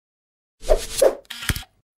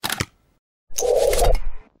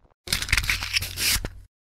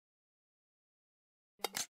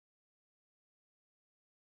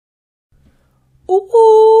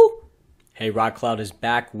Ooh. Hey, RockCloud is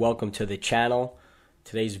back. Welcome to the channel.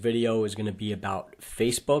 Today's video is going to be about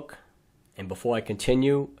Facebook. And before I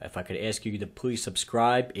continue, if I could ask you to please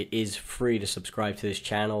subscribe. It is free to subscribe to this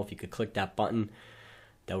channel. If you could click that button,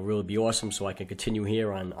 that would really be awesome so I can continue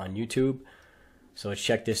here on YouTube. So let's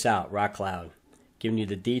check this out. RockCloud. Giving you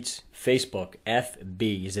the deets. Facebook,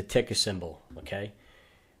 FB is a ticker symbol, okay?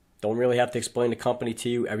 Don't really have to explain the company to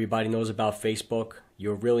you. Everybody knows about Facebook.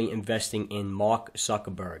 You're really investing in Mark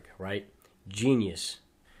Zuckerberg, right? Genius.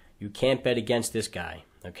 You can't bet against this guy,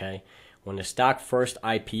 okay? When the stock first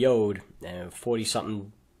IPO'd,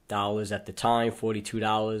 40-something dollars at the time,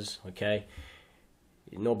 $42, okay?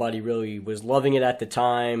 Nobody really was loving it at the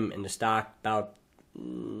time, and the stock about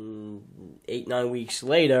 8-9 weeks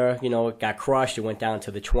later, it got crushed. It went down to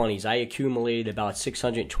the 20s. I accumulated about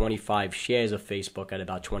 625 shares of Facebook at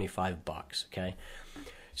about $25, okay?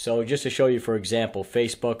 So just to show you, for example,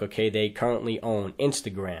 Facebook, okay, they currently own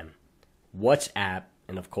Instagram, WhatsApp,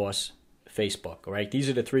 and of course, Facebook, all right? These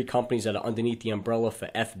are the three companies that are underneath the umbrella for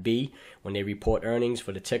FB when they report earnings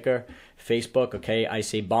for the ticker. Facebook, okay, I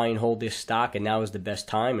say buy and hold this stock, and now is the best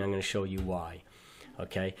time, and I'm going to show you why,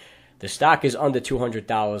 okay? The stock is under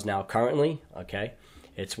 $200 now currently, okay?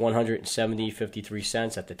 It's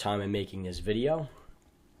 $170.53 at the time I'm making this video.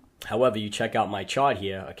 However, you check out my chart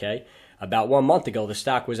here, okay? About 1 month ago, the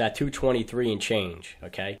stock was at $223 and change,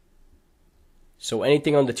 okay? So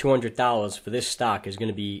anything under $200 for this stock is going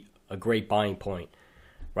to be a great buying point,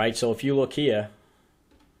 right? So if you look here,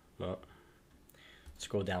 well,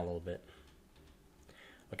 scroll down a little bit,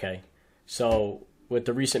 okay? So with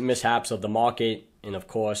the recent mishaps of the market, and of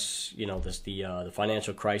course, the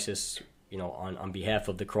financial crisis, on behalf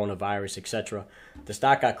of the coronavirus, etc., the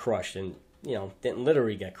stock got crushed, and didn't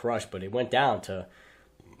literally get crushed, but it went down to,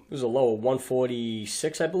 it was a low of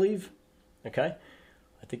 146, I believe. Okay,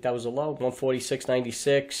 I think that was a low,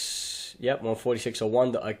 146.96. Yep,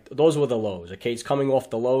 146.01. Those were the lows. Okay, it's coming off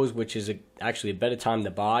the lows, which is actually a better time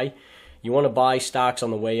to buy. You want to buy stocks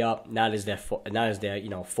on the way up, not as they're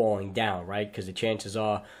falling down, right? Because the chances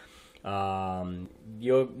are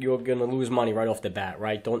you're gonna lose money right off the bat,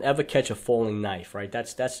 right? Don't ever catch a falling knife, right?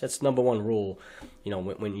 That's number one rule,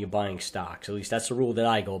 when you're buying stocks. At least that's the rule that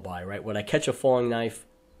I go by, right? Would I catch a falling knife?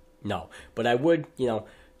 No, but I would,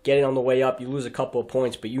 get it on the way up. You lose a couple of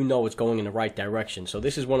points, but it's going in the right direction. So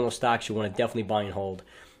this is one of those stocks you want to definitely buy and hold.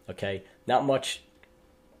 Okay, not much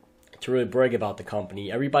to really brag about the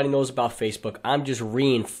company. Everybody knows about Facebook. I'm just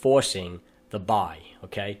reinforcing the buy,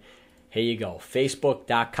 okay? Here you go,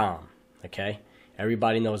 Facebook.com, okay?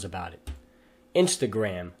 Everybody knows about it.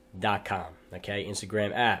 Instagram.com, okay?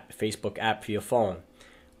 Instagram app, Facebook app for your phone.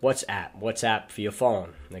 WhatsApp for your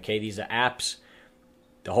phone, okay? These are apps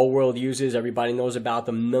the whole world uses. Everybody knows about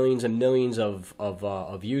them. Millions and millions of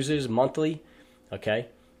users monthly, okay?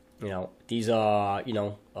 These are,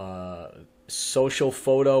 social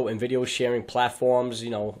photo and video sharing platforms,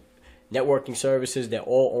 networking services. They're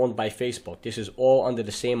all owned by Facebook. This is all under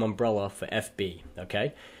the same umbrella for FB,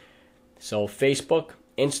 okay? So Facebook,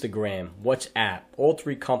 Instagram, WhatsApp, all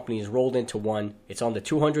three companies rolled into one. It's under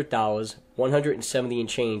 $200, 170 and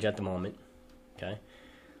change at the moment, okay?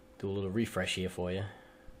 Do a little refresh here for you.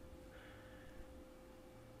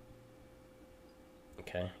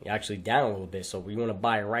 Okay, you're actually down a little bit, so we want to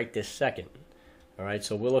buy right this second. All right,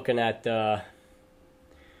 so we're looking at, all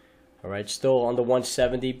right, still under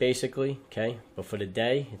 170 basically, okay? But for the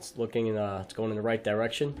day, it's looking, it's going in the right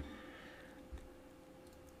direction.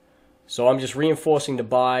 So I'm just reinforcing the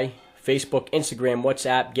buy. Facebook, Instagram,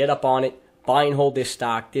 WhatsApp, get up on it. Buy and hold this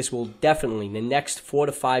stock. This will definitely, in the next 4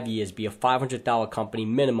 to 5 years, be a $500 company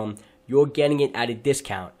minimum. You're getting it at a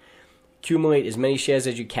discount. Accumulate as many shares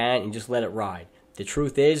as you can and just let it ride. The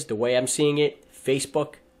truth is, the way I'm seeing it,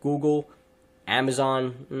 Facebook, Google,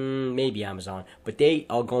 Amazon, maybe Amazon, but they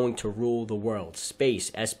are going to rule the world.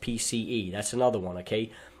 Space, SPCE, that's another one,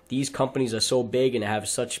 okay? These companies are so big and have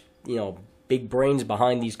such, big brains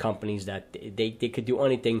behind these companies that they could do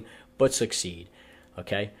anything but succeed,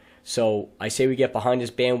 okay? So I say we get behind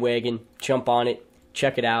this bandwagon, jump on it,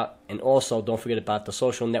 check it out, and also don't forget about the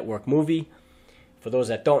Social Network movie. For those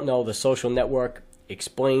that don't know, the Social Network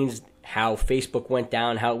explains how Facebook went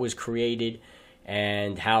down, how it was created,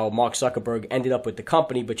 and how Mark Zuckerberg ended up with the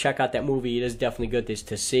company. But check out that movie. It is definitely good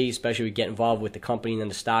to see, especially if you get involved with the company and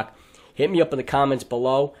the stock. Hit me up in the comments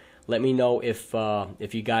below. Let me know if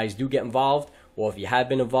you guys do get involved, or if you have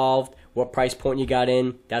been involved, what price point you got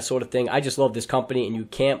in, that sort of thing. I just love this company, and you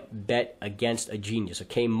can't bet against a genius,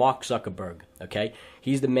 okay? Mark Zuckerberg, okay?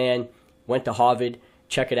 He's the man, went to Harvard.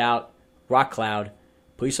 Check it out. RockCloud.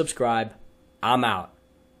 Please subscribe. I'm out.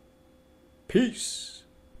 Peace.